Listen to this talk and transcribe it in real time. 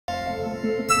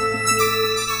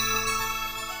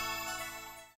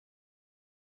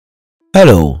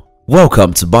Hello,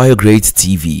 welcome to BioGrade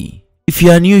TV. If you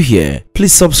are new here,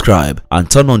 please subscribe and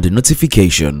turn on the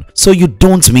notification so you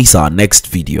don't miss our next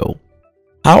video.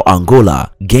 How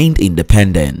Angola gained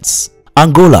independence.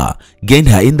 Angola gained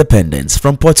her independence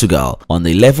from Portugal on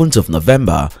the 11th of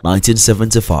November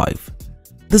 1975.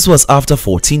 This was after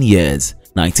 14 years,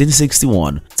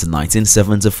 1961 to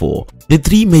 1974. The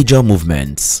three major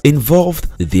movements involved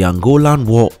the Angolan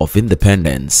War of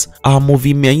Independence are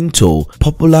Movimiento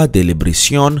Popular de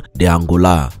Liberacion de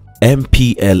Angola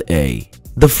 (MPLA),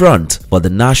 the Front for the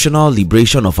National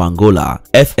Liberation of Angola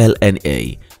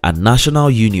 (FLNA), and National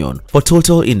Union for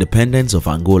Total Independence of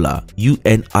Angola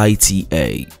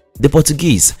 (UNITA). The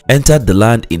Portuguese entered the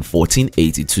land in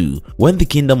 1482 when the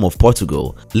Kingdom of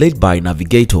Portugal, led by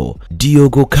navigator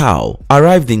Diogo Cao,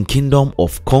 arrived in Kingdom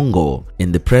of Congo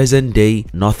in the present-day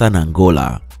northern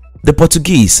Angola. The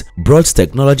Portuguese brought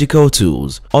technological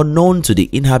tools unknown to the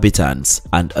inhabitants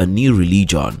and a new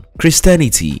religion,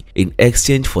 Christianity, in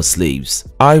exchange for slaves,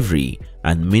 ivory,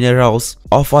 and minerals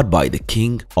offered by the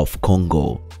King of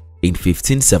Congo. In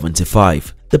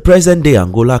 1575, the present-day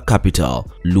Angola capital,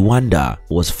 Luanda,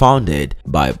 was founded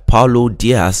by Paulo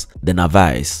Dias de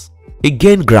Navais. He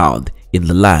gained ground in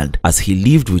the land as he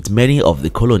lived with many of the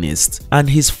colonists and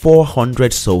his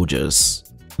 400 soldiers.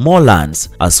 More lands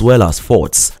as well as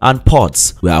forts and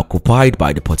ports were occupied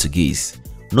by the Portuguese.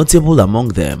 Notable among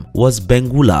them was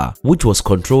Benguela, which was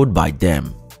controlled by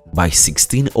them. By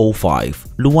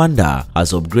 1605, Luanda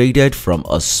has upgraded from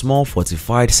a small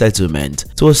fortified settlement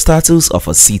to a status of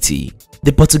a city.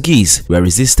 The Portuguese were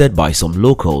resisted by some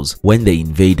locals when they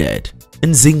invaded.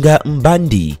 Nzinga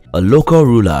Mbandi, a local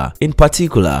ruler, in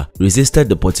particular, resisted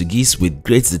the Portuguese with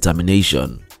great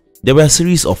determination. There were a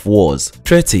series of wars,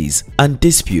 treaties, and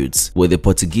disputes with the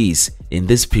Portuguese in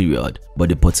this period, but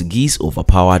the Portuguese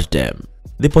overpowered them.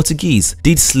 The Portuguese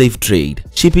did slave trade,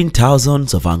 shipping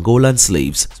thousands of Angolan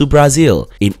slaves to Brazil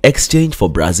in exchange for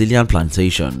Brazilian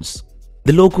plantations.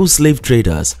 The local slave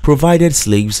traders provided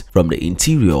slaves from the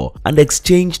interior and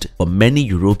exchanged for many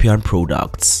European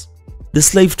products. The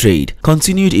slave trade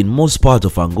continued in most parts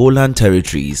of Angolan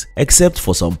territories except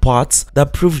for some parts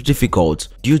that proved difficult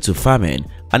due to famine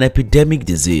and epidemic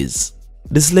disease.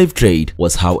 The slave trade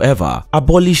was, however,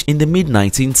 abolished in the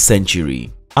mid-19th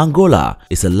century. Angola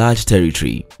is a large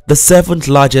territory, the 7th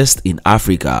largest in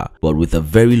Africa, but with a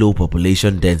very low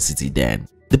population density then.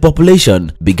 The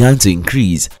population began to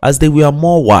increase as there were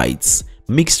more whites,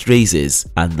 mixed races,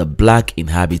 and the black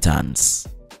inhabitants.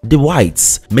 The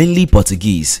whites, mainly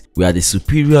Portuguese, were the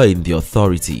superior in the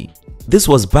authority. This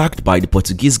was backed by the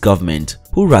Portuguese government,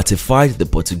 who ratified the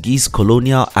Portuguese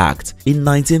Colonial Act in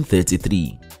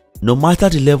 1933. No matter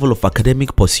the level of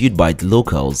academic pursuit by the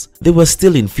locals, they were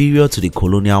still inferior to the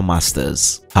colonial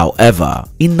masters. However,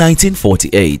 in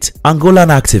 1948, Angolan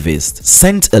activists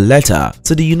sent a letter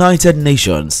to the United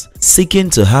Nations seeking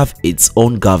to have its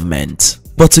own government.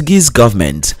 Portuguese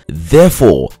government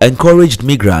therefore encouraged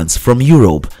migrants from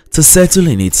Europe to settle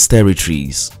in its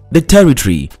territories. The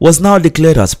territory was now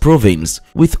declared as province,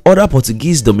 with other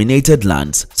Portuguese-dominated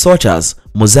lands such as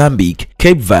Mozambique,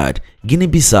 Cape Verde,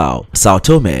 Guinea-Bissau, Sao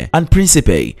Tome and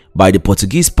Principe by the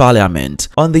Portuguese Parliament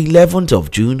on the 11th of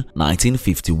June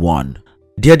 1951.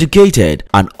 The educated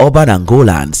and urban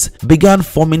Angolans began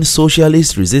forming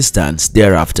socialist resistance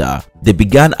thereafter. They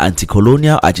began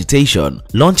anti-colonial agitation,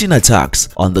 launching attacks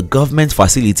on the government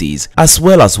facilities as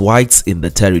well as whites in the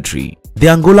territory. The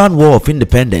Angolan War of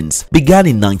Independence began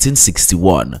in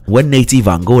 1961 when native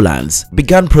Angolans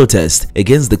began protest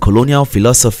against the colonial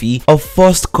philosophy of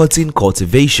forced cotton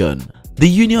cultivation. The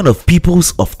Union of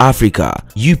Peoples of Africa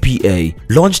 (UPA)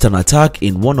 launched an attack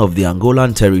in one of the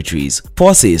Angolan territories.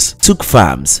 Forces took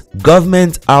farms,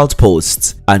 government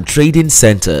outposts, and trading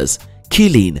centers,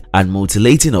 killing and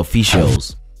mutilating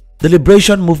officials. The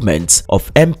liberation movements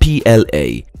of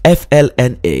MPLA,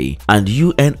 FLNA, and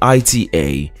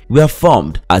UNITA were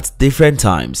formed at different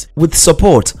times with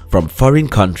support from foreign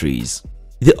countries.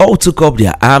 They all took up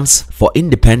their arms for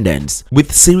independence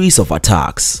with series of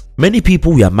attacks. Many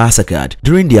people were massacred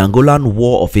during the Angolan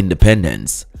War of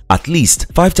Independence. At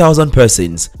least 5,000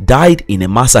 persons died in a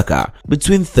massacre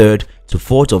between 3rd to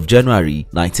 4th of January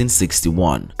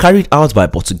 1961, carried out by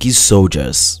Portuguese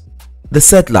soldiers. The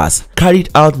settlers carried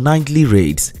out nightly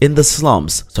raids in the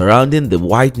slums surrounding the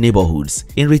white neighborhoods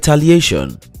in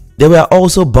retaliation. There were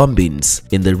also bombings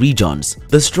in the regions,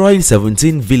 destroying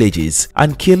 17 villages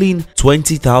and killing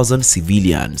 20,000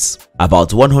 civilians.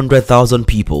 About 100,000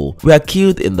 people were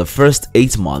killed in the first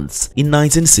 8 months in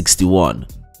 1961.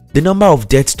 The number of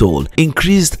death toll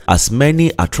increased as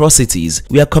many atrocities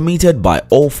were committed by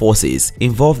all forces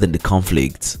involved in the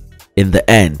conflict. In the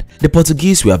end, the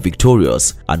Portuguese were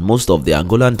victorious and most of the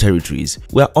Angolan territories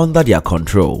were under their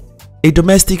control. A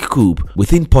domestic coup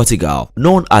within Portugal,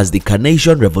 known as the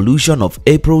Carnation Revolution of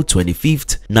April 25,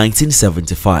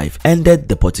 1975, ended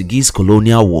the Portuguese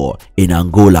colonial war in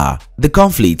Angola. The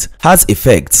conflict has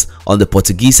effects on the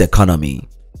Portuguese economy.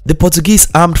 The Portuguese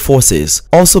armed forces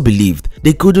also believed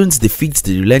they couldn't defeat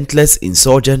the relentless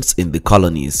insurgents in the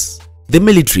colonies. The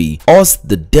military asked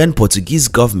the then Portuguese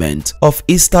government of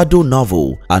Estado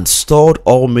Novo and stalled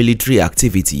all military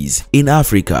activities in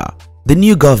Africa. The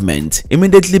new government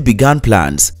immediately began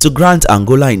plans to grant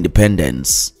Angola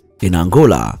independence. In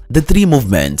Angola, the three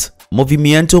movements,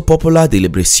 Movimiento Popular de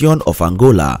Liberacion of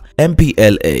Angola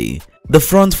 (MPLA), the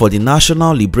Front for the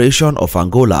National Liberation of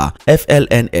Angola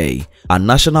 (FLNA), and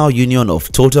National Union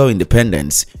of Total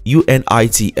Independence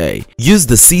 (UNITA), used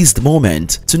the seized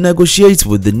moment to negotiate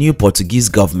with the new Portuguese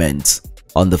government.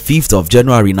 On the 5th of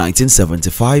January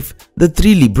 1975, the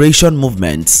three liberation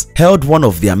movements held one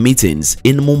of their meetings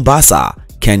in Mombasa,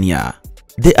 Kenya.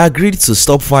 They agreed to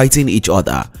stop fighting each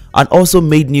other and also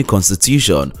made new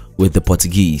constitution with the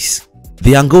Portuguese.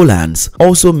 The Angolans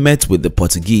also met with the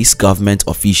Portuguese government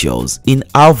officials in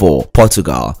Alvor,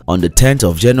 Portugal on the 10th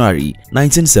of January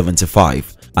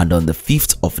 1975, and on the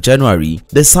 5th of January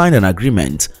they signed an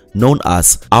agreement known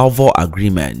as Alvor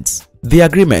Agreement. The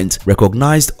agreement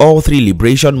recognized all three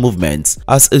liberation movements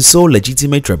as sole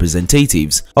legitimate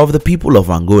representatives of the people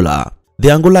of Angola. The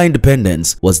Angola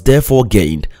independence was therefore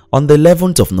gained on the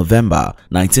 11th of November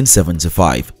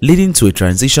 1975, leading to a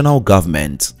transitional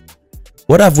government.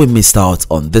 What have we missed out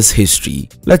on this history?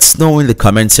 Let's know in the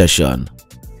comment section.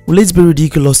 Will it be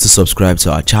ridiculous to subscribe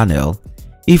to our channel?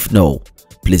 If no,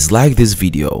 please like this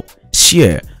video,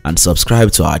 share and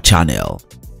subscribe to our channel.